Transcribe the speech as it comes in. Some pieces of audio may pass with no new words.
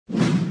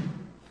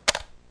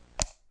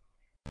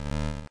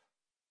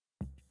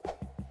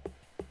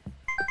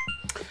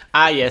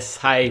Yes,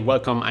 hi,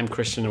 welcome, I'm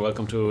Christian,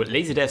 welcome to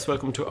Lazy Devs,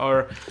 welcome to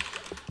our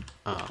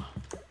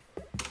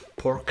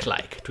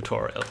Pork-like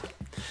tutorial.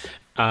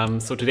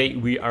 So today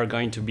we are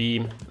going to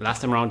be,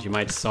 last time around you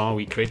might saw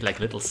we create like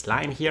little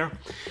slime here.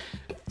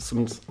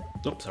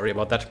 Sorry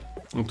about that.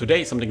 And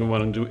today something we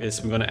want to do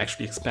is we're going to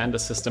actually expand the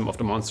system of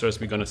the monsters.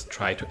 We're going to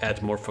try to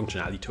add more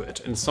functionality to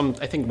it. And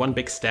I think one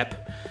big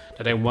step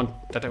that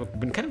I've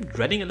been kind of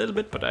dreading a little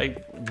bit, but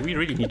we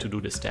really need to do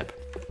this step,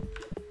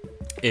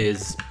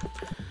 is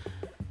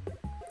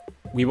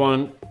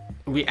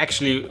we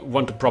actually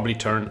want to probably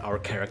turn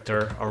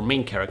our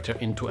main character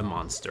into a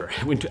monster,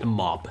 into a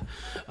mob.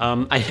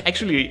 I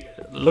actually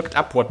looked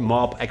up what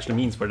mob actually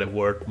means, where the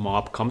word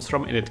mob comes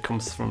from, and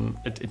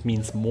it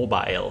means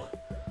mobile.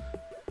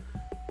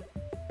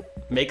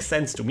 Makes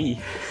sense to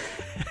me.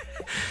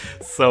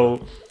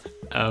 So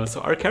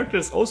our character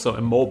is also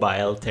a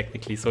mobile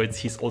technically, so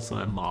he's also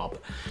a mob.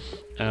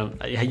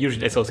 I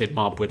usually associate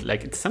mob with,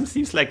 like, it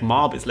seems like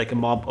mob is like a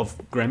mob of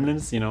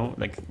gremlins, you know,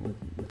 like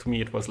to me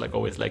it was like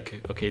always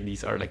like, okay,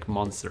 these are like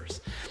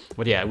monsters.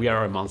 But yeah, we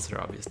are a monster,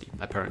 obviously,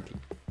 apparently.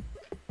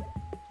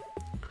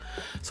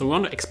 So we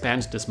want to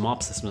expand this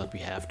mob system that we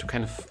have to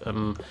kind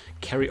of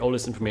carry all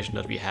this information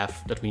that we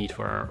need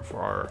for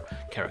our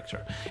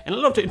character. And a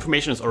lot of the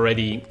information is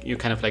already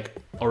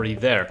already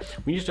there.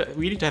 We need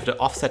to have the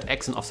offset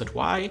X and offset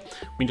Y.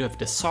 We need to have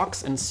the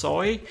socks and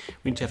soy.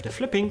 We need to have the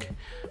flipping.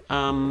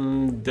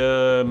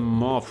 The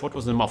morph. What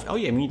was the morph? Oh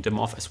yeah, we need the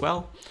morph as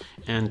well.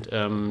 And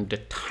the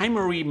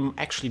timer we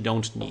actually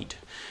don't need.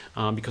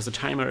 Because the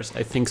timer is,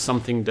 I think,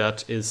 something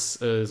that is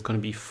going to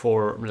be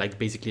for like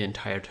basically the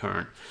entire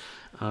turn.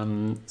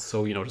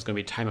 So, you know, there's going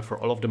to be a timer for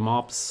all of the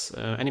mobs,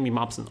 enemy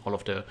mobs, and all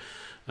of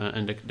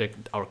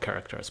our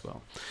character as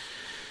well.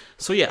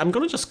 So yeah, I'm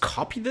going to just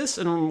copy this,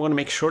 and I want to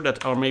make sure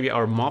that maybe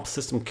our mob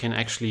system can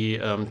actually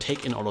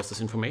take in all of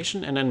this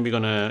information, and then we're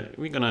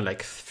gonna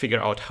like figure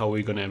out how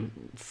we're gonna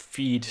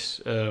feed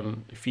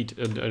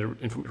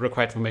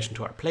required information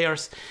to our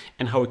players,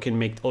 and how we can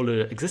make all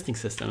the existing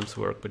systems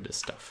work with this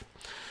stuff.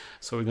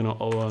 So we're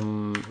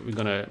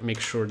gonna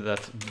make sure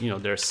that, you know,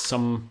 there's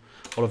all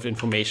of the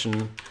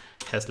information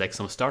has like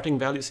some starting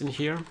values in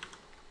here.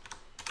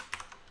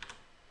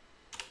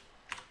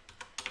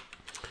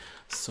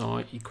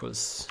 So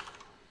equals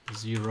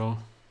 0.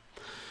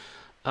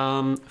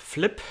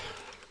 Flip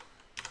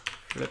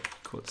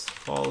equals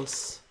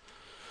false.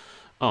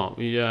 Oh,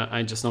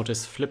 I just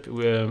noticed flip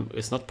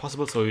is not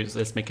possible, so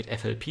let's make it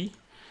FLP.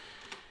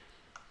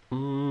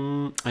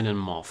 And then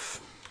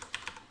morph.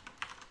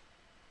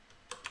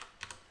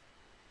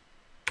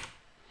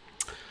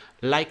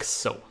 Like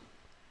so.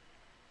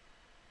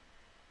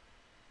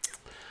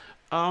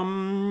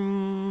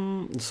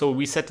 So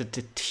we said that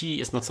the T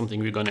is not something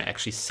we're going to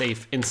actually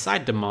save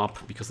inside the mob,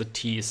 because the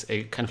T is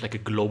a kind of like a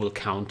global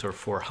counter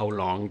for how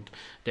long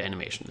the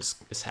animation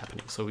is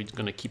happening. So we're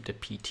going to keep the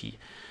PT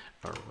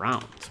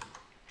around.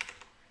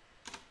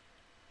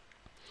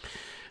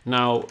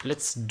 Now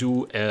let's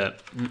do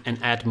an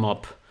add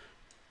mob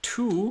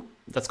 2.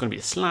 That's going to be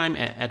a slime.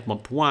 Add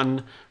mob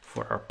 1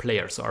 for our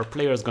player. So our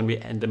player is going to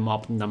be the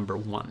mob number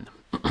 1.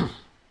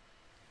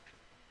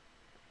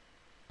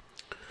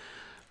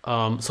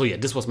 So yeah,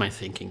 this was my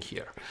thinking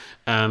here.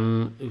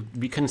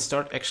 We can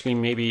start actually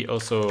maybe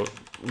also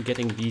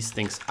getting these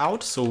things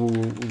out. So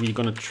we're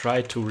gonna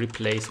try to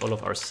replace all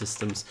of our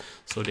systems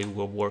so they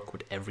will work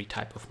with every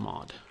type of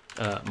mob.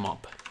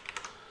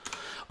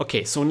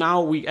 Okay, so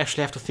now we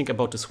actually have to think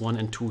about this 1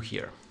 and 2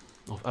 here,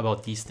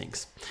 about these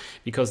things,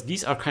 because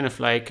these are kind of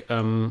like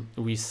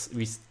we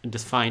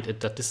defined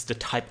it that this is the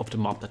type of the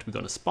mob that we're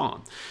going to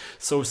spawn.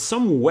 So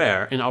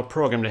somewhere in our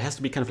program there has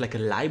to be kind of like a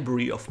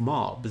library of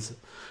mobs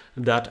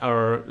that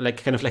are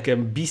like kind of like a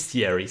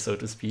bestiary, so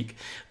to speak,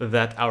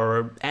 that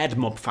our add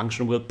mob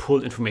function will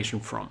pull information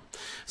from.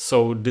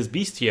 So this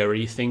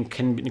bestiary thing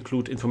can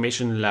include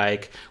information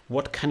like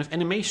what kind of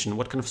animation,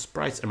 what kind of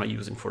sprites am I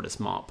using for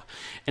this mob.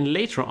 And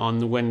later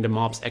on, when the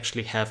mobs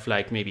actually have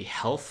like maybe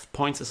health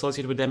points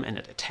associated with them and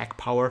an attack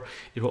power,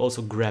 it will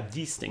also grab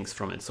these things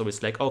from it. So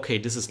it's like, okay,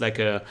 this is like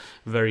a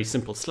very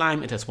simple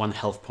slime. It has 1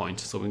 health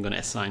point. So we're going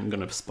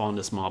to spawn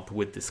this mob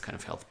with this kind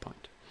of health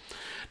point.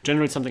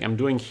 Generally, something I'm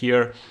doing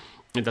here,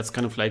 and that's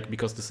kind of like,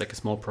 because this is like a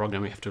small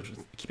program, we have to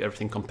keep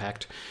everything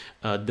compact.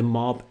 The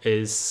mob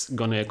is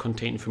gonna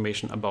contain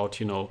information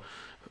about, you know,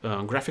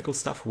 graphical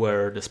stuff,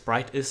 where the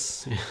sprite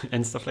is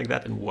and stuff like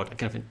that, and what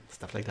kind of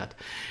stuff like that,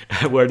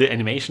 where the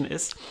animation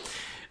is.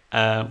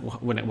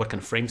 What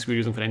kind of frames we're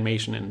using for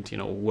animation, and, you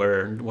know,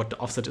 what the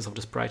offset is of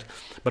the sprite,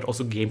 but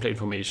also gameplay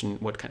information,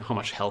 how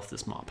much health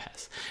this mob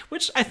has,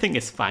 which I think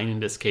is fine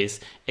in this case.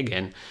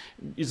 Again,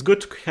 it's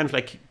good to kind of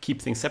like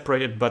keep things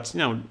separated, but, you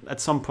know,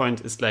 at some point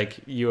it's like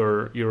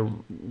you're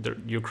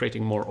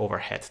creating more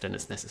overhead than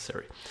is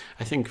necessary.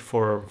 I think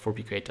for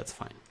Pico-8 that's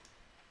fine.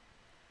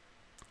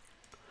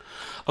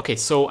 Okay,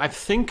 so I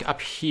think up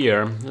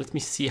here, let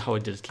me see how I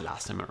did it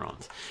last time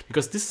around,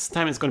 because this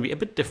time it's going to be a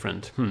bit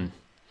different.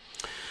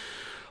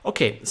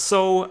 Okay,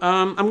 so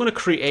I'm going to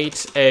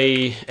create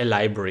a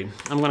library.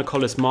 I'm going to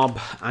call this mob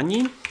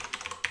Ani.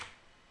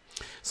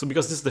 So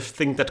because this is the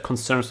thing that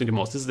concerns me the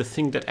most, this is the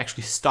thing that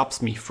actually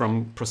stops me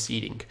from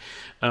proceeding.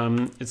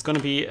 It's going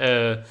to be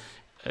a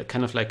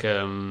kind of like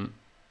oh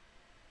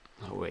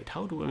wait,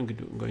 how do I'm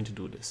going to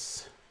do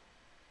this?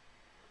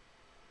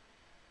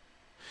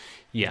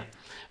 Yeah,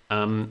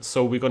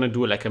 so we're going to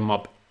do like a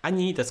mob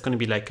ani. That's going to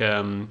be like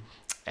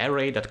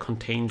array that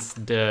contains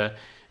the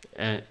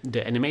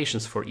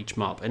animations for each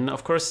mob. And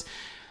of course,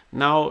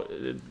 now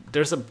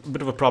there's a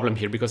bit of a problem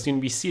here, because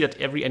we see that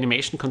every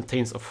animation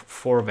contains of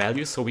 4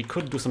 values. So we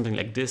could do something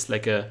like this,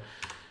 like a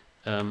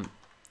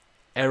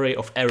array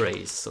of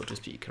arrays, so to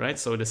speak, right?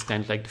 So this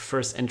kind of like the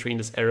first entry in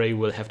this array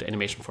will have the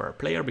animation for our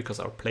player, because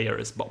our player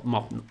is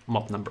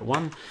mob number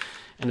 1,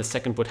 and the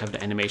second would have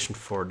the animation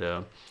for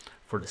the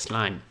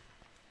slime.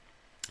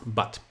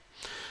 But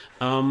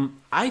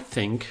I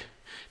think,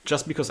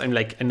 just because I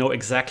know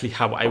exactly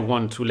how I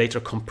want to later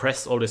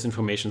compress all this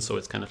information, so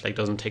it's kind of like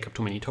doesn't take up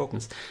too many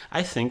tokens,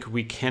 I think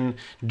we can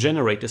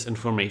generate this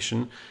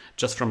information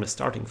just from the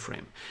starting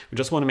frame. We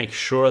just want to make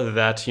sure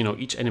that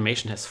each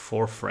animation has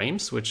 4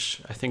 frames,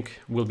 which I think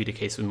will be the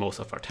case in most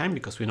of our time,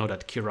 because we know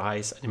that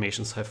Kirai's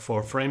animations have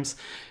 4 frames,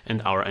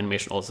 and our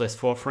animation also has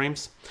 4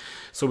 frames.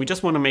 So we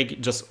just want to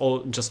make just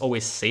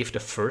always save the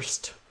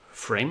first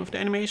frame of the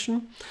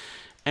animation,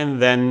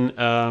 and then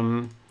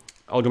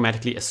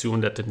automatically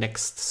assume that the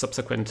next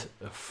subsequent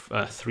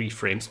 3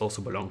 frames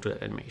also belong to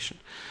that animation.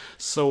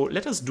 So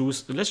let's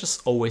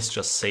just always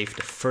just save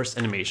the first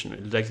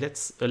animation. Like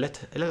let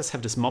us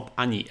have this mob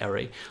ani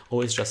array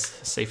always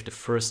just save the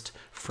first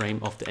frame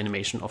of the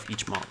animation of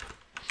each mob,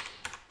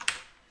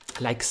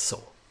 like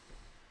so.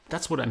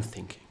 That's what I'm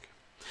thinking.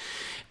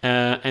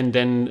 And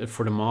then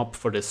for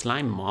the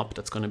slime mob,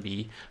 that's going to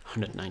be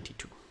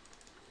 192.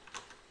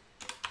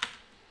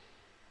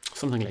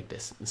 Something like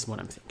this is what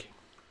I'm thinking.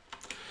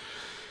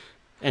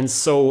 And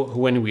so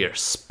when we are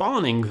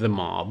spawning the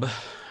mob,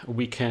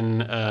 we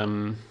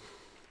can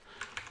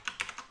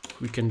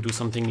do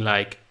something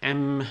like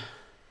we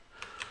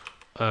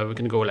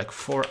can go like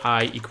for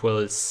I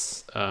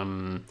equals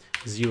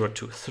 0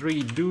 to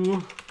 3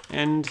 do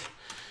and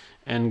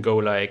go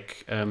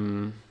like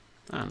no,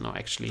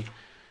 actually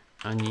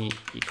ani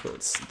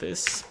equals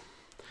this,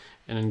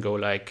 and then go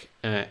like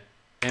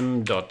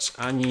m dot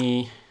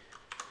ani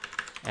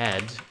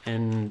add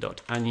n dot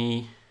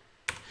ani.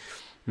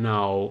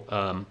 Now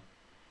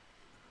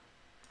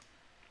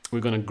we're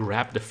gonna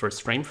grab the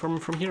first frame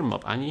from here,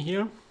 mob ani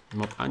here,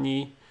 mob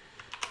ani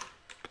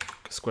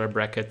square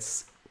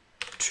brackets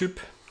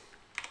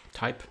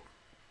type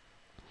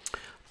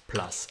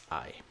plus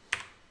I.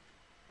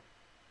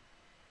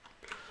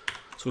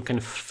 So we can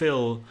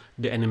fill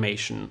the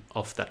animation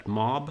of that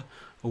mob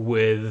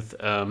with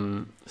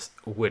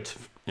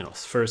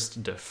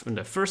first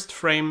the first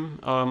frame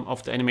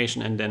of the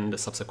animation, and then the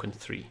subsequent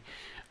 3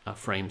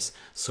 frames.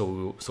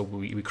 So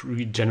we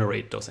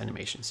regenerate those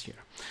animations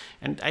here.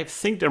 And I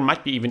think there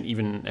might be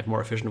even a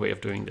more efficient way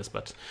of doing this,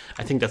 but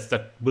I think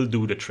that will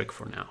do the trick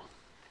for now.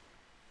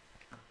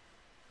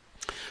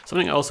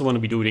 Something I also want to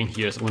be doing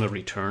here is I want to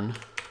return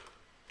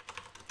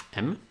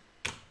m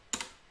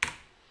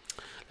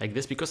like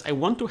this, because I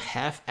want to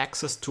have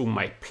access to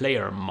my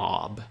player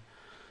mob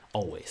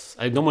always.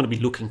 I don't want to be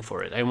looking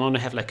for it. I want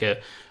to have like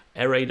a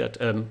array that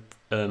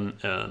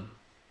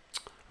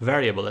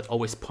variable that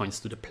always points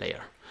to the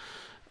player.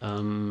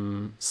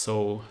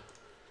 So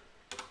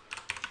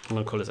I'm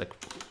gonna call this like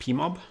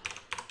pmob.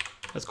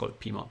 Let's call it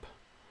pmob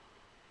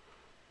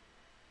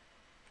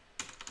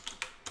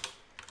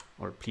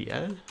or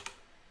pl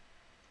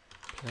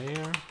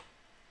player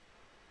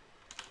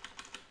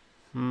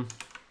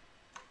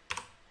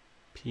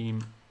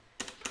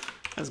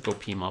let's go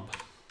pmob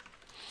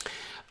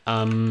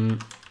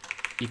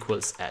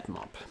equals add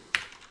mob,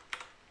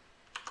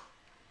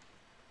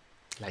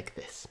 like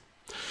this.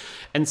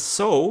 And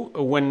so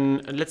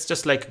when let's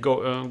just like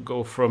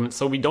go from,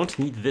 so we don't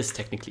need this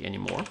technically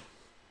anymore.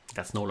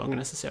 That's no longer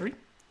necessary.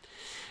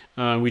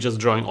 We're just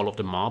drawing all of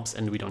the mobs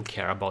and we don't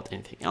care about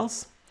anything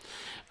else.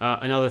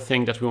 Another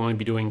thing that we want to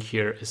be doing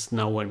here is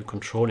now when we're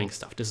controlling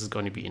stuff, this is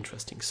going to be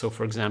interesting. So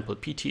for example,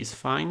 PT is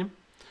fine.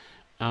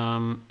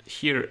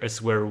 Here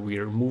is where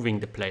we're moving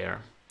the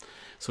player.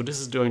 So this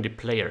is during the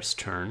player's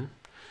turn.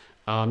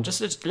 Let's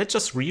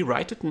just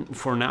rewrite it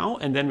for now,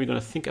 and then we're going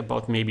to think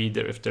about maybe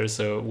if there's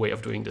a way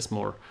of doing this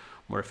more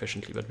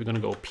efficiently. But we're going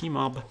to go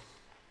pmob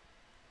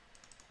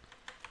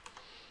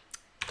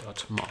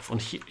dot mob. And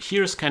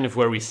here's kind of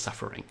where we're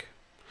suffering,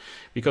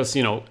 because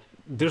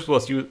this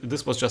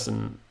was just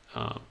an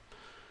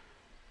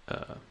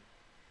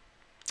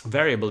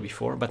variable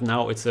before, but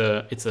now it's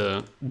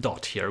a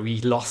dot here. We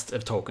lost a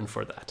token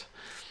for that.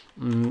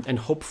 And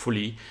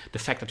hopefully the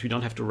fact that we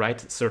don't have to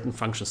write certain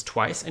functions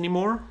twice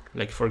anymore,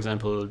 like for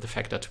example the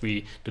fact that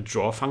the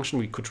draw function,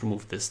 we could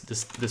remove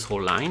this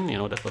whole line,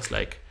 that was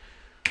like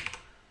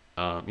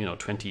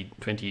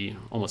 20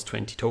 almost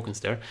 20 tokens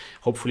there.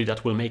 Hopefully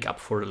that will make up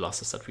for the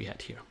losses that we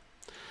had here.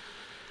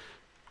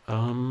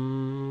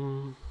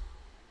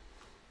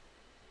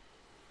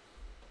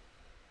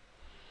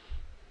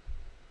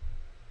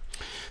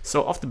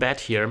 So off the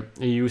bat here,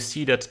 you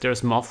see that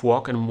there's mob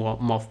walk and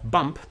mob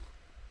bump.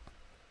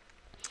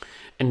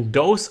 And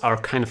those are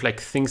kind of like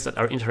things that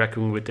are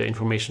interacting with the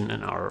information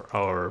in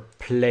our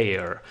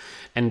player.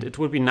 And it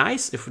would be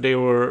nice if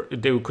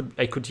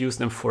I could use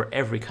them for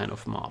every kind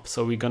of mob.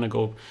 So we're gonna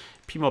go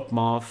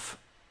pmob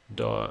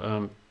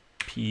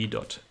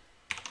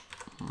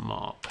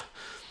p.mob,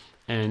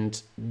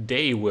 and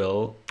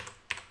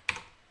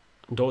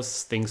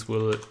those things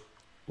will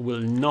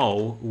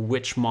know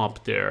which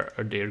mob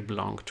they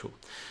belong to.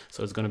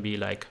 So it's gonna be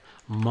like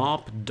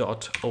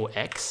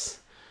mob.ox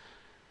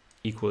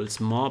equals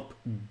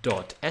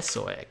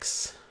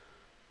mob.sox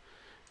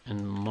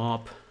and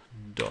mob.oy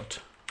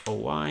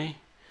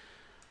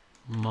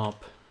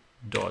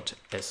mob.soy.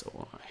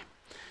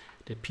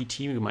 The PT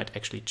we might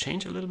actually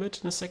change a little bit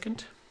in a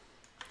second.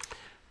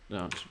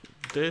 Now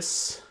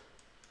this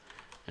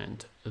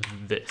and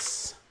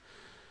this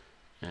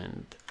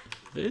and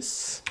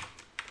this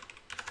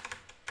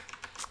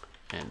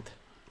and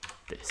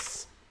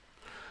this.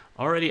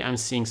 Already I'm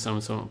seeing some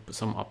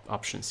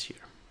options here.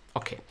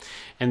 Okay,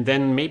 and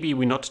then maybe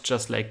we not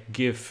just like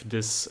give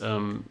this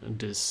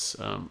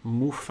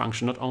move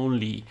function not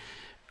only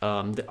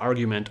the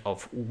argument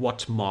of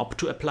what mob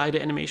to apply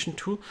the animation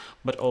to,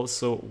 but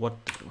also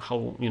what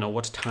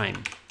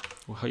time,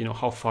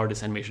 how far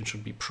this animation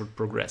should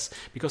progress,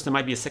 because there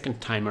might be a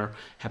second timer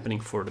happening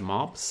for the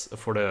mobs,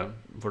 for the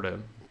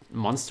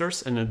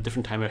monsters, and a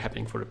different timer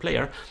happening for the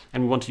player,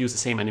 and we want to use the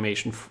same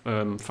animation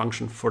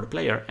function for the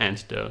player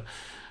and the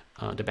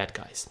bad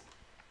guys.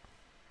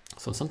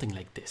 So something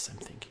like this, I'm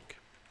thinking,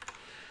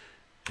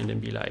 and then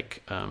be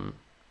like,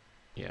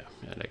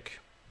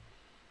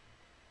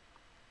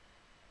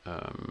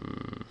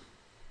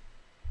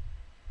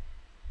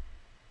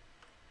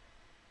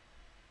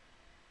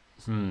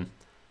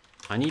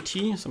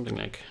 anity, something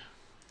like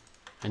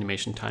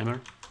animation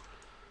timer,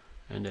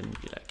 and then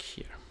be like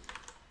here.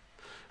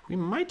 We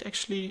might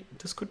actually,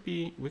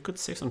 we could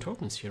save some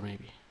tokens here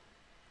maybe.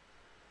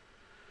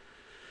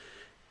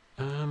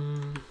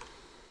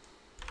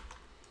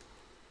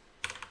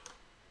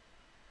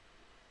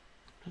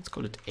 Let's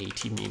call it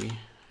 80 maybe,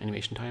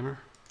 animation timer.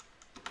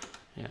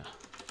 Yeah.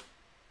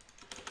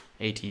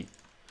 80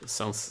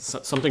 sounds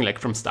something like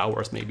from Star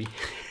Wars maybe.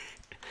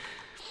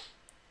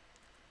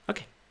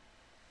 Okay.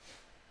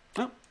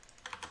 Oh,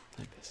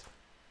 like this.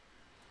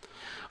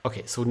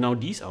 Okay, so now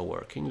these are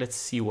working. Let's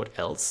see what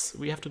else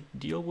we have to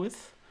deal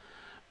with.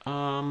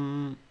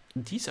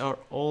 These are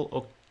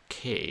all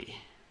okay.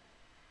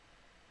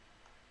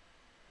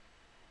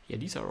 Yeah,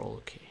 these are all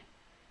okay.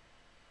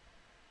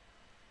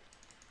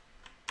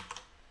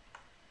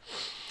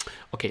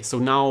 Okay, so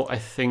now I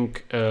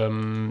think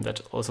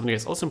that something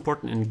that's also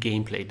important in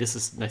gameplay. This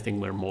is, I think,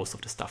 where most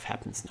of the stuff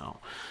happens now.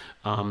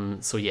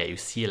 So yeah, you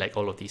see like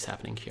all of these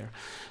happening here.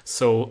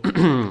 So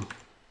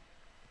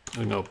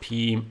we know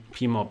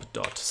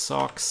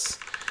pmob.sox,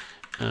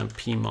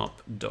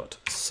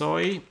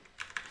 pmob.soy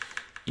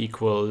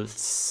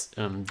equals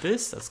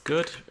this. That's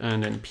good,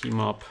 and then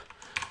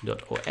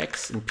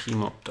pmob.ox and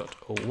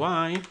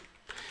pmob.oy.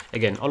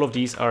 Again, all of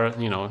these are,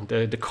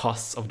 the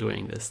costs of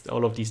doing this.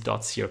 All of these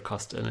dots here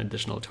cost an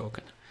additional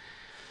token.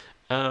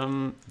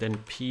 Then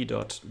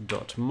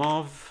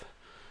p.mov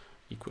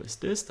equals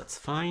this, that's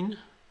fine.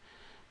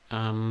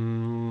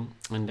 And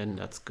then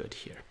that's good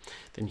here.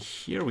 Then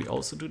here we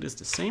also do this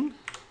the same.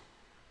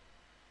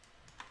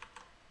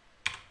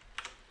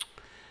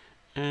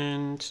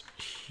 And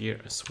here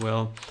as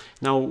well.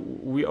 Now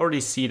we already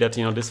see that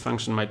this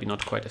function might be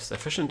not quite as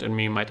efficient, and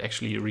we might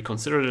actually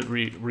reconsider it,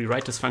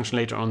 rewrite this function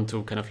later on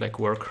to kind of like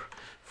work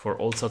for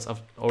all sorts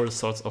of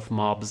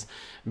mobs,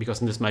 because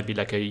this might be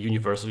like a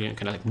universal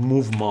kind of like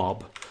move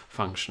mob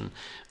function,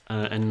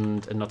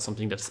 and not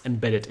something that's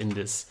embedded in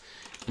this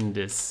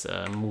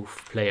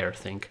move player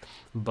thing.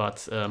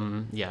 But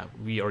yeah,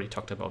 we already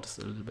talked about this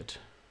a little bit.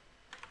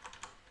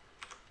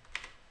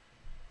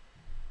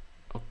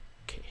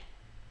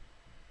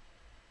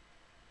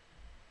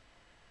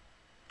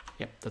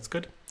 Yeah, that's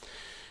good.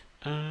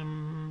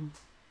 And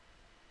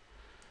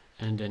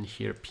then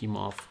here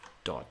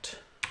pmob.mov.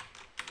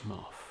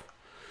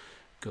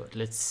 Good.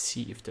 Let's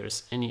see if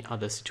there's any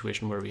other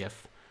situation where we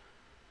have.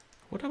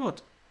 What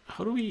about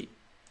how do we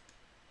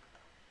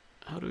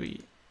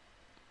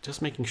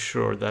just making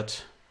sure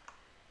that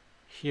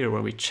here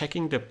when we're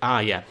checking the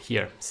yeah,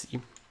 here, see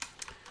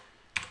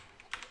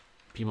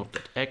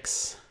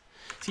pmob.x.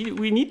 See,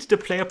 we need the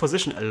player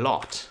position a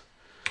lot.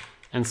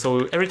 And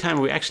so every time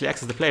we actually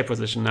access the player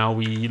position, now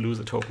we lose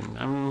a token.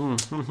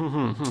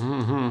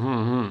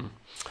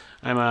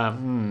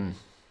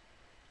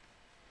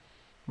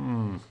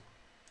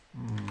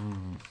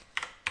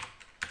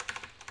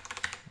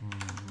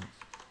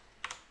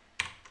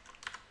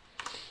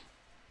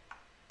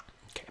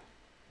 Okay.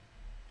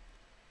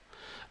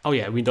 Oh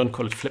yeah, we don't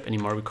call it flip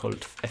anymore, we call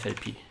it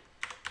FLP.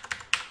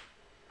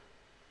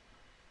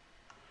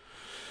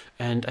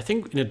 And I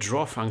think in a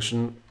draw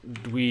function,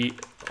 we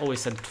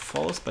always set it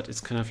false, but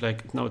it's kind of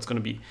like, now it's going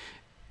to be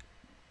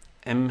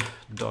m.flp.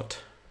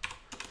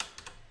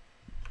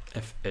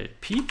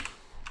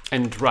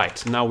 And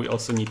right, now we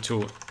also need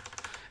to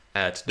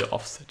add the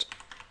offset.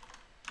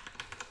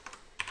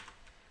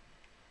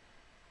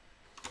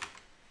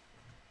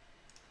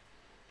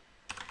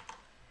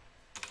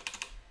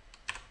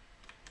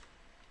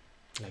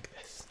 Like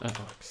this. That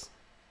works.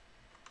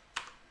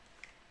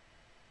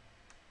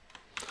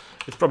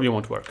 It probably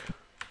won't work.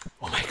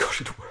 Oh my gosh,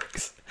 it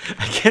works.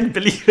 I can't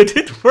believe it,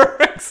 it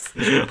works.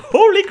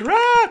 Holy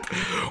crap!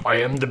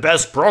 I am the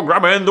best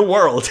programmer in the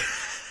world.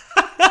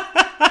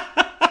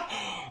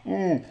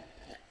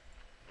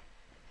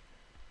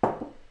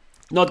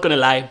 Not gonna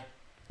lie,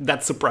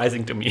 that's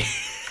surprising to me.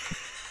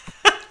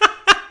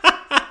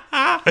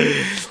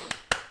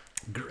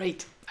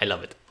 Great, I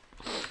love it.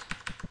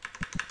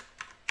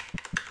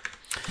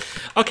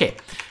 Okay,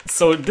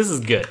 so this is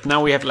good.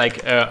 Now we have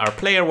like our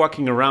player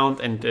walking around,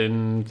 and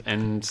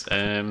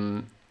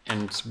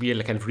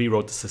we kind of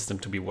rewrote the system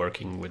to be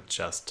working with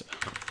just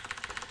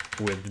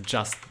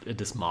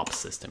this mob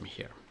system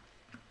here.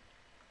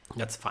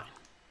 That's fine.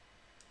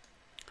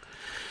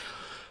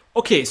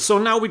 Okay, so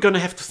now we're gonna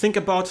have to think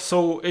about,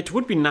 so it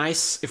would be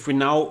nice if we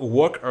now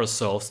work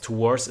ourselves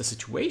towards a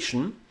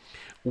situation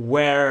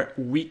where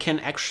we can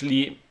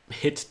actually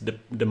hit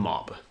the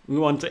mob. We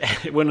want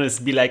to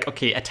be like,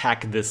 okay,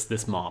 attack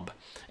this mob,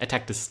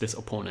 attack this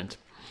opponent.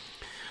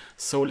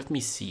 So let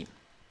me see.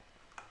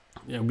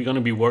 Yeah, we're gonna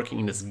be working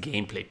in this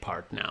gameplay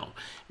part now.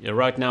 Yeah,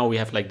 right now we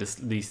have like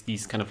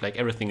these kind of like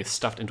everything is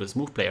stuffed into this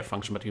move player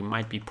function, but we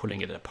might be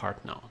pulling it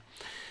apart now.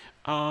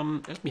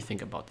 Let me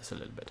think about this a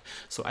little bit.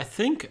 So I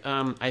think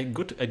a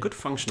good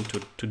function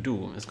to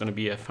do is going to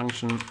be a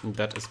function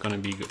that is going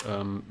to be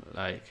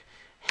like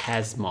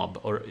has mob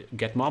or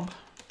get mob.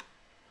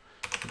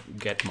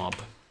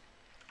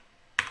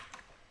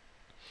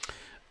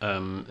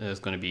 Is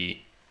going to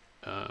be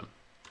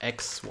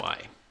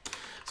xy.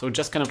 So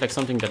just kind of like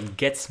something that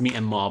gets me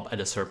a mob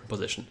at a certain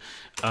position.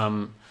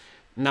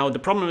 Now the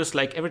problem is,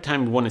 like, every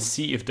time we want to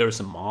see if there's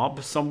a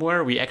mob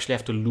somewhere, we actually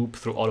have to loop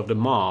through all of the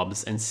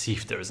mobs and see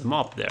if there's a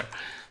mob there.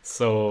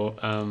 So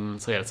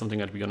so yeah, that's something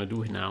that we're gonna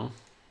do now.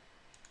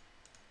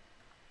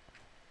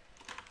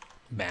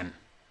 Bam.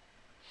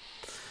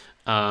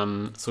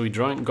 So we're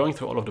going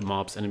through all of the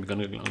mobs, and we're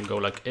gonna go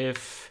like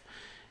if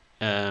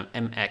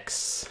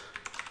mx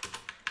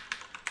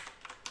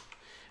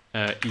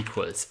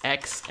equals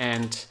x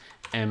and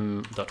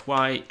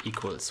m.y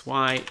equals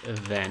y,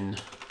 then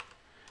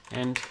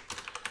and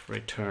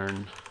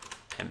return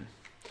m.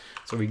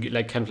 So we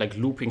like kind of like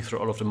looping through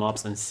all of the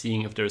mobs and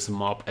seeing if there is a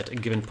mob at a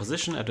given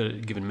position, at a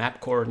given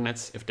map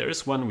coordinates. If there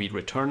is one, we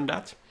return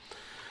that.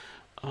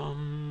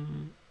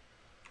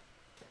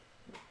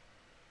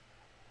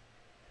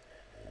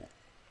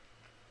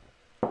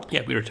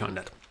 Yeah, we return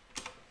that.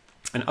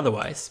 And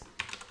otherwise,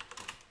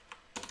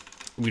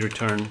 we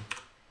return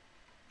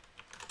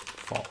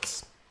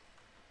false.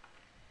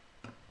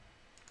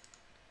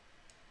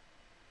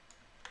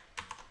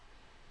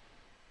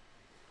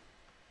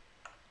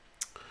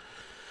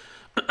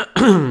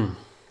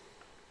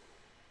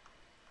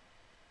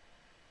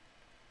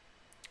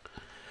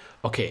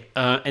 Okay,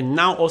 and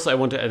now also I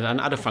want to add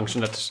another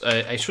function that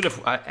I should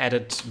have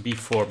added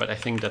before, but I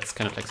think that's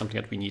kind of like something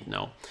that we need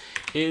now,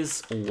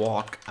 is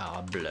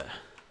walkable.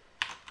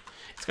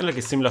 It's kind of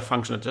like a similar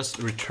function that just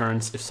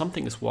returns if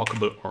something is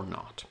walkable or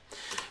not.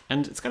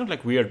 And it's kind of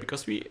like weird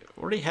because we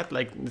already had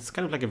like, it's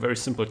kind of like a very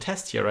simple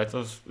test here, right?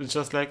 So it's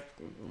just like,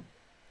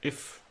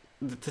 if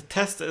the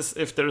test is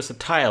if there is a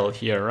tile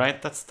here,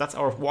 right? That's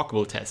our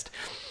walkable test.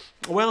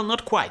 Well,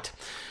 not quite.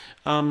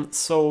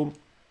 So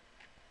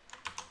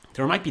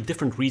there might be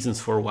different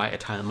reasons for why a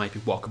tile might be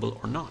walkable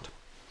or not.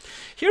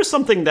 Here's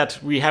something that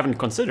we haven't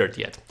considered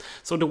yet.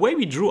 So the way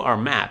we drew our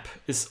map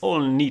is all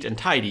neat and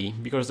tidy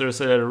because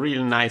there's a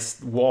really nice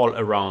wall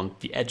around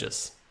the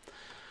edges.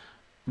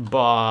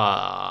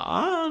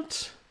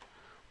 But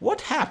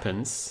what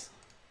happens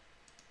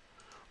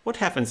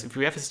if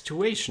we have a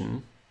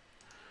situation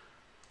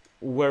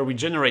where we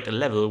generate a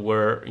level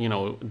where, you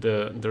know,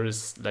 there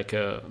is like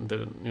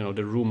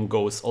the room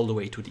goes all the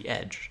way to the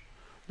edge?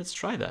 Let's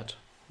try that.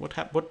 What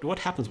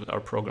happens with our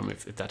program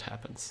if that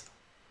happens?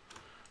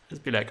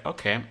 Let's be like,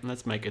 okay,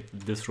 let's make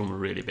this room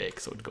really big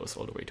so it goes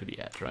all the way to the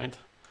edge, right?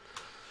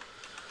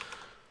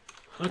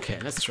 Okay,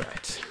 let's try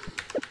it.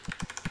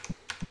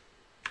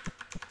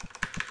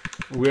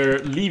 We're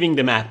leaving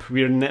the map.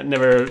 We're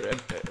never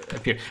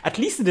appear. At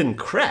least it didn't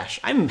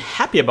crash. I'm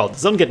happy about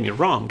this. Don't get me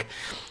wrong,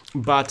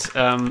 but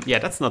yeah,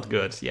 that's not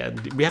good. Yeah,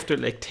 we have to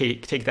like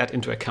take that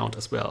into account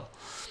as well.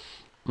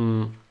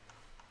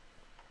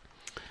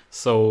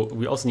 So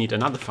we also need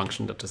another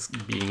function that is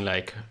being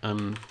like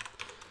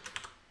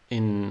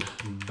in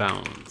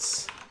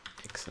bounds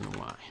x and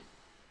y.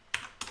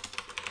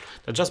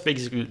 That just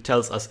basically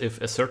tells us if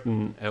a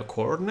certain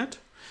coordinate,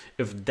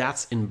 if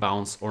that's in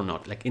bounds or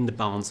not, like in the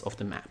bounds of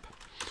the map.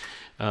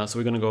 So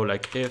we're gonna go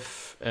like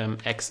if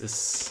x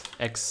is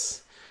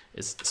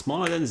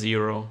smaller than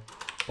 0,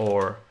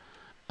 or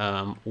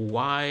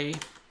y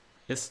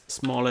is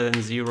smaller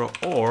than 0,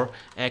 or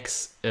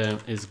x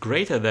is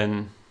greater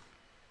than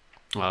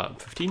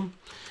 15,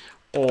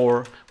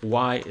 or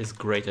y is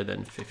greater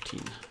than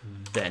 15,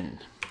 then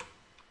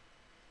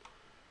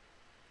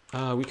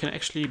we can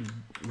actually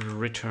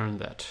return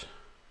that.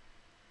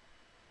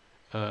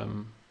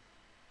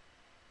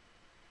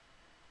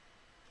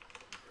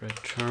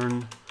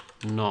 Return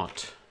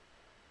not.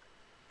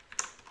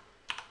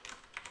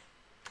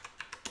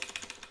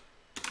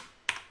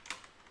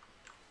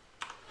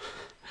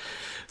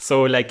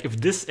 So like if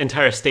this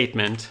entire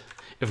statement,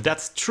 if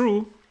that's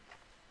true,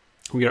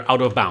 we are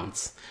out of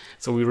bounds.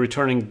 So we're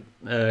returning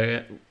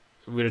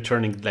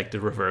like the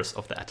reverse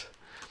of that.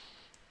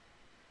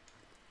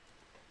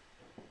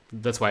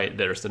 That's why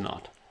there's the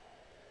not.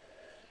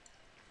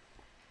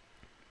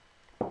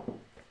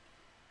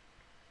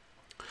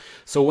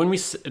 So when we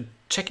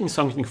checking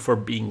something for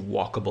being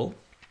walkable,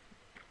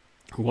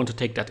 we want to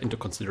take that into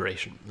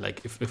consideration,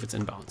 like if it's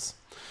in bounds.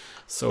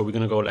 So we're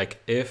gonna go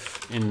like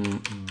if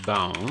in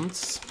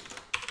bounds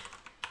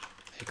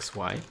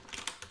xy,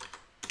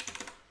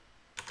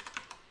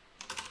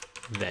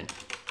 then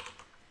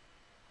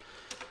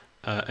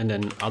and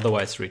then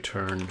otherwise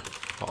return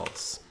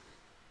false.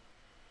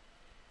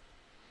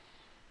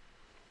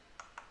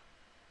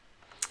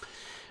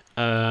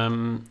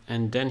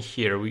 And then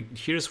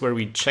here's where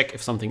we check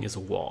if something is a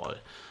wall.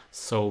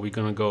 So we're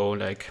gonna go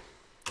like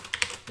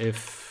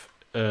if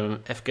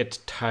fget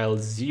tile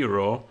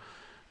 0,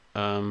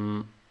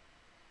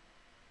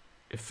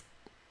 if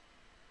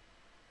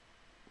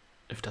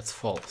that's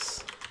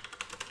false,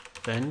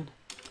 then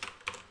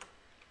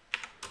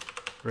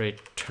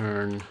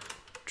return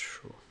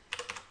true.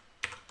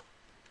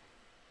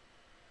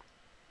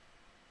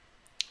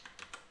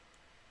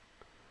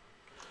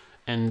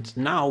 And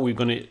now we're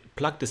going to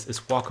plug this as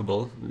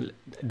walkable.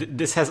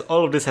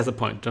 All of this has a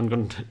point. Don't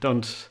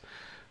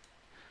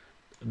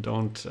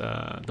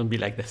be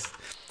like this.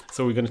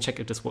 So we're going to check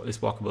if this is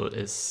walkable.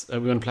 We're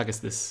going to plug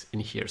this in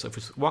here. So if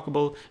it's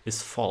walkable,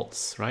 is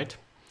false, right?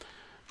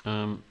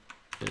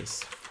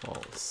 Is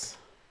false.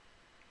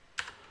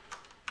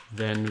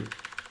 Then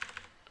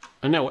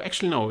no,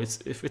 actually no.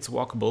 If it's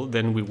walkable,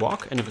 then we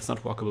walk, and if it's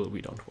not walkable,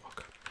 we don't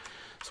walk.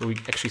 So we're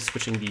actually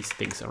switching these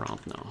things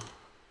around now.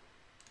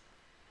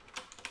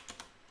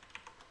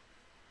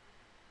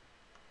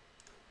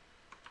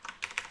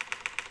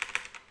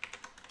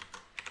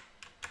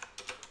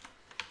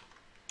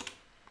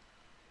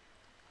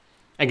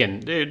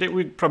 Again,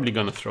 we're probably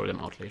gonna throw them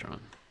out later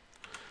on.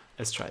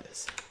 Let's try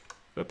this.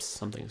 Oops,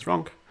 something is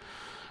wrong.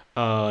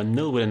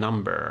 Nil with a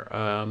number.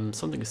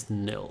 Something is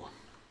nil.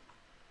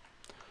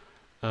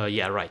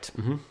 Yeah, right.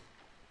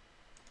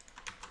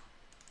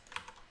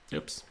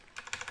 Oops.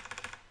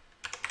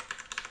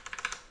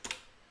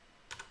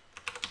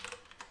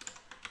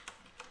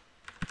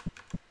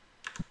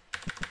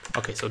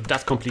 Okay, so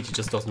that completely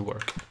just doesn't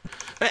work.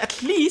 But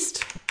at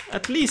least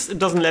it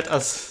doesn't let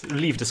us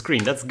leave the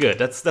screen. That's good.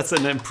 That's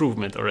an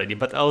improvement already.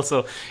 But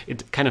also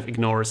it kind of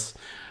ignores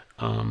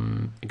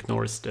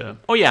the.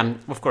 Oh yeah,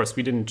 of course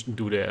we didn't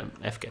do the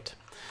fget.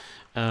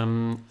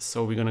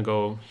 So we're gonna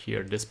go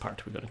here. This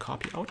part we're gonna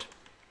copy out.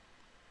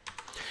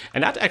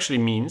 And that actually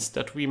means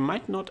that we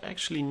might not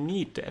actually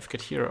need the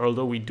fget here,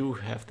 although we do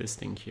have this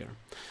thing here.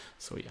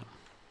 So yeah.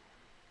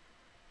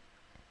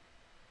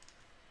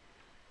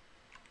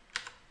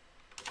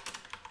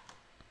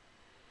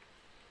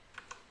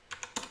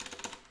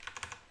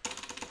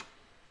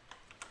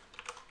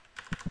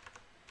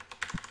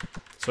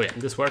 So yeah,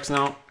 this works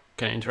now.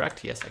 Can I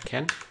interact? Yes, I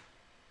can.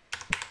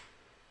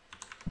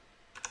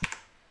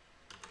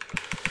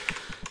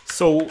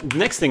 So the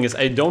next thing is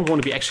I don't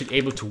want to be actually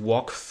able to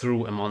walk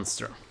through a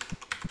monster.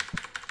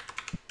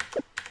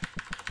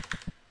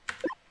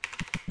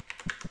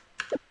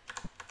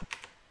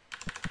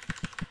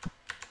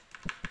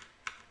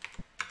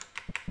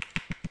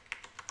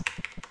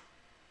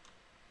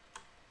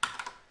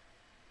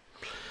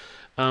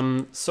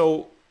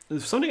 So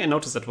something I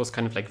noticed that was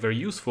kind of like very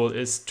useful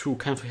is to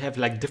kind of have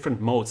like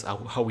different modes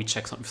how we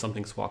check if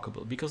something's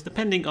walkable, because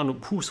depending on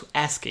who's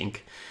asking,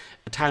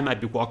 a tile might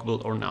be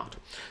walkable or not.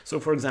 So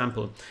for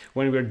example,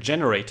 when we're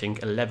generating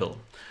a level,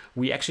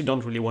 we actually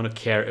don't really want to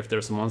care if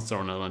there's a monster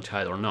on a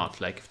tile or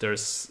not. Like if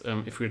there's,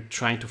 if we're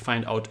trying to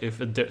find out if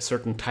a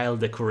certain tile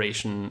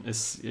decoration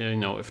is, you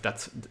know, if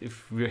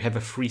we have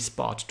a free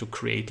spot to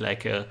create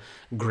like a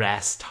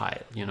grass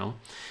tile, you know,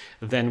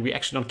 then we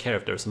actually don't care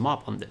if there's a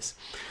mob on this.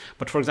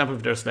 But for example,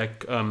 if there's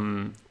like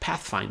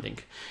pathfinding,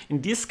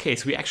 in this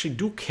case, we actually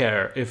do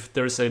care if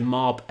there's a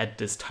mob at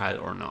this tile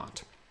or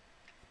not.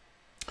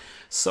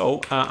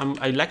 So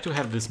I like to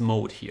have this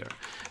mode here,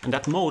 and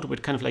that mode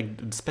would kind of like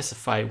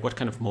specify what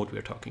kind of mode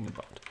we're talking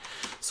about.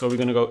 So we're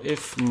gonna go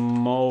if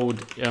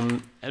mode,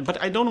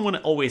 but I don't want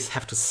to always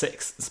have to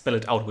spell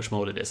it out which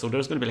mode it is. So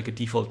there's gonna be like a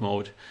default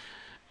mode,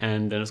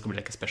 and then there's gonna be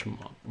like a special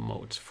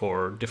mode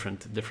for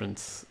different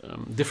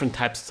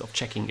types of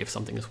checking if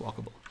something is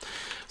walkable.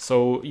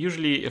 So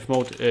usually if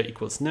mode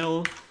equals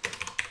nil,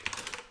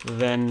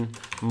 then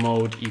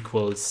mode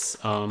equals,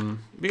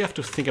 we have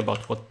to think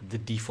about what the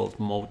default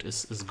mode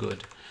is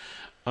good.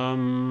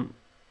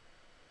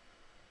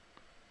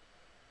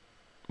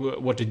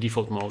 what the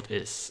default mode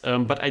is.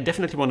 But I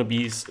definitely want to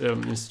be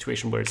in a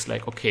situation where it's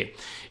like, okay,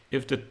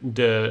 if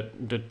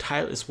the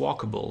tile is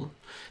walkable,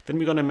 then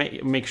we're gonna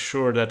make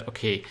sure that,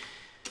 okay,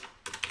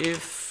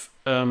 if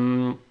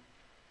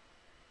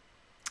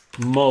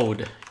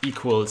mode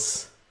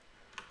equals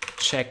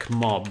check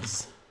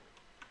mobs,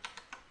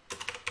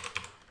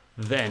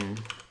 then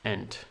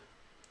end.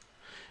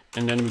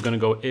 And then we're gonna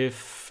go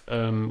if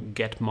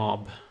get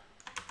mob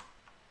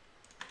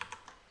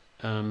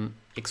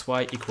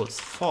xy equals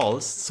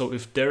false. So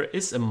if there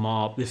is a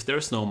mob, if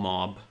there's no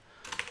mob,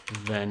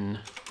 then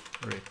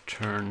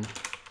return,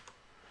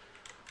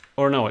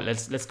 or no,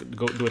 let's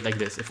go do it like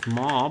this. If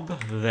mob,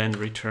 then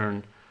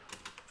return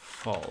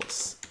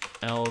false,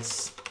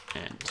 else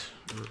and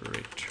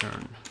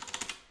return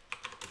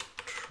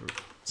true.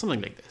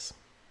 Something like this.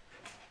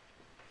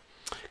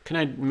 Can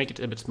I make it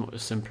a bit more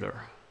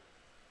simpler?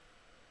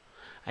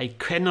 I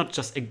cannot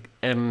just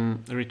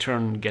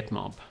return get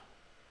mob.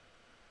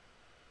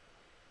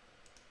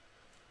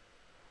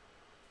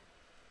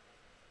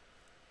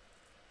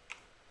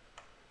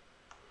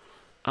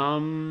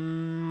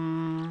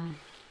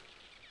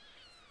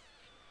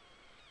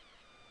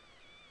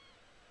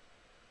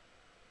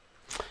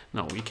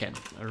 No, we can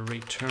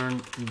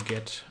return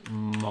get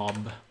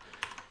mob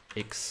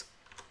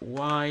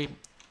xy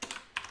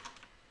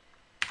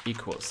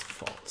equals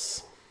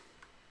false,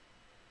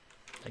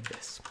 like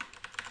this.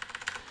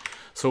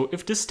 So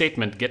if this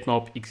statement get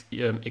mob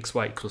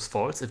xy equals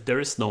false, if there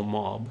is no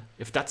mob,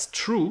 if that's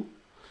true,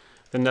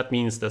 then that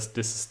means that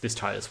this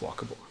tile is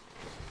walkable.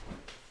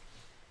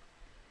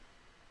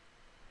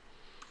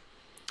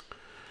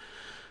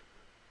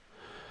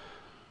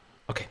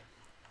 Okay.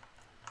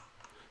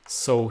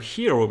 So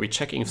here, where we're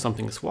checking if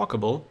something is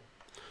walkable,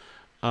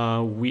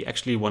 we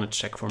actually want to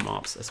check for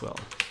mobs as well.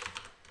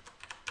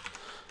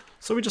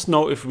 So we just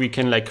know if we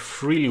can like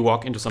freely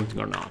walk into something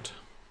or not.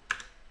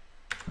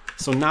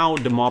 So now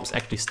the mobs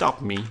actually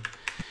stop me.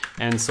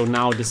 And so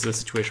now this is a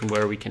situation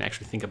where we can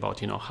actually think about,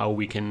 you know, how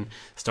we can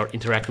start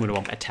interacting with the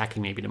mob,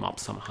 attacking maybe the mob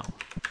somehow.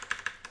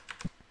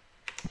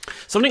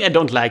 Something I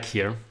don't like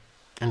here,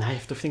 and I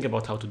have to think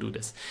about how to do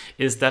this,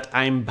 is that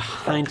I'm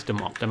behind the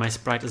mob, that my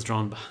sprite is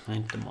drawn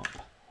behind the mob.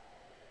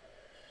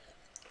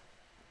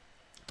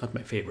 Not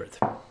my favorite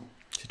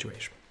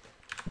situation.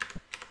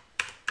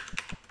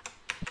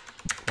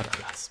 But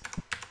alas.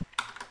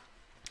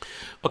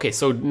 Okay,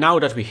 so now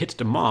that we hit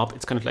the mob,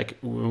 it's kind of like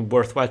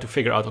worthwhile to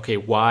figure out, okay,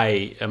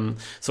 why.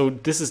 So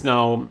this is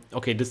now,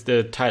 okay,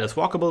 the tile is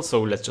walkable,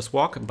 so let's just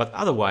walk. But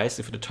otherwise,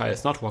 if the tile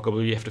is not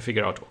walkable, you have to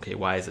figure out, okay,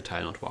 why is the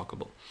tile not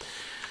walkable?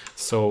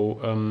 So,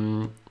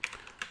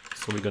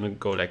 so we're gonna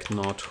go like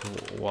not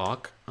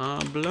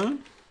walkable.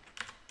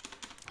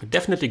 We're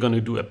definitely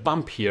gonna do a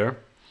bump here,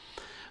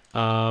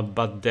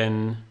 but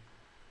then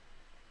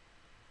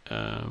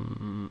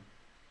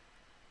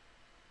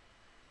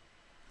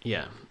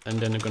yeah, and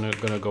then we're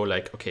gonna go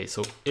like, okay,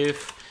 so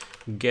if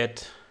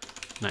get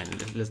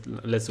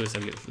let's do this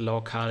again,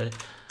 local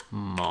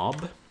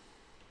mob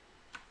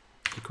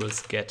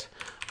equals get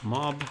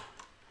mob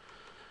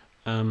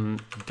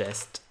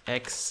dest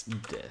x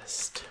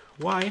dest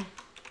y.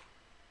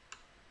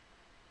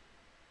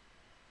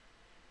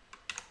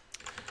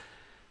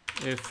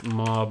 If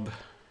mob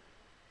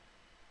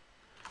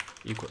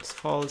equals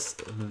false,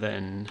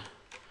 then,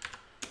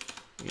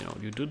 you know,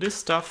 you do this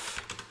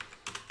stuff,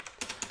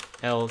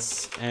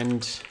 else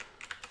and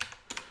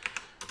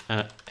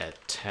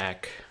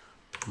attack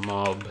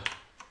mob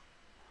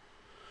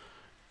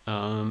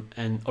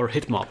and or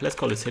hit mob. Let's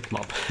call this hit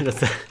mob.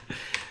 That's a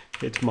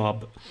hit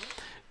mob.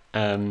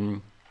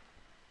 And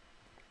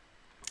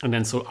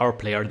then so our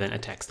player then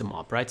attacks the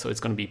mob, right? So it's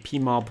going to be p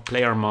mob,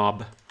 player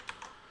mob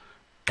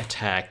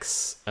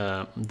attacks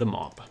the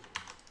mob.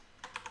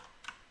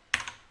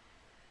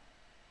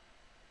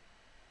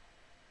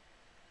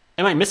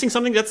 Am I missing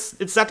something?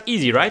 It's that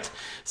easy, right?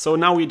 So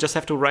now we just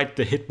have to write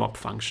the hit mob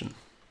function.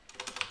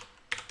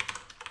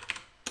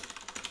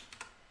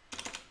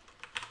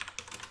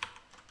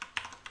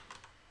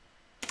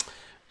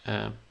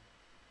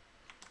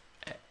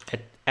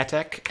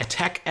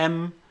 Attack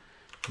M,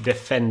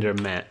 defender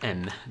man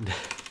N.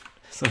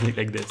 Something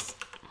like this.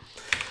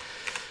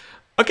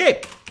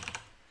 Okay.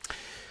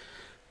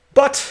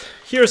 But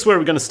here's where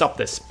we're going to stop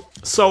this.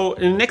 So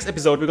in the next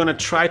episode, we're going to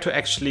try to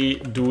actually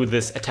do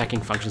this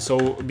attacking function.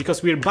 So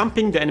because we're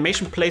bumping, the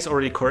animation plays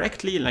already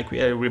correctly, like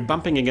we're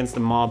bumping against the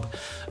mob.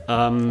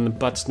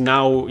 But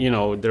now, you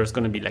know, there's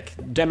going to be like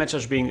damage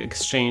that's being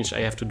exchanged.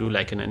 I have to do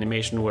like an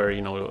animation where,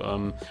 you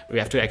know, we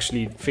have to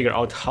actually figure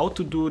out how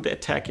to do the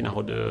attack, you know,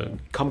 how the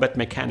combat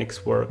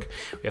mechanics work.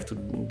 We have to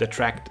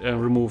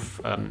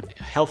remove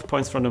health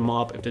points from the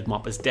mob. If the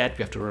mob is dead,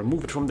 we have to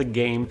remove it from the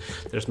game.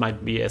 There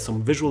might be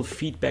some visual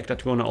feedback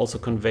that we want to also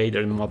convey.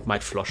 The mob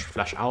might flash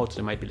out.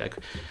 There might be like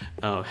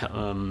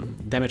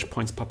damage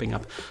points popping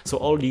up. So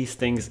all these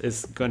things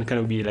is going to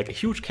kind of be like a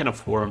huge can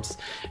of worms,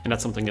 and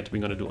that's something that we're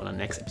going to do on the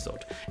next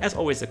episode. As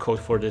always, the code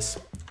for this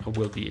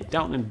will be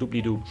down in the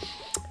doobly-doo.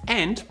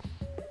 And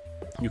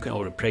You can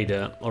already play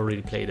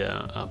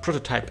the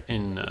prototype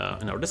in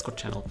our Discord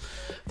channel.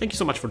 Thank you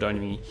so much for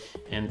joining me,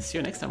 and see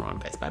you next time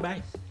around, guys. Bye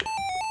bye.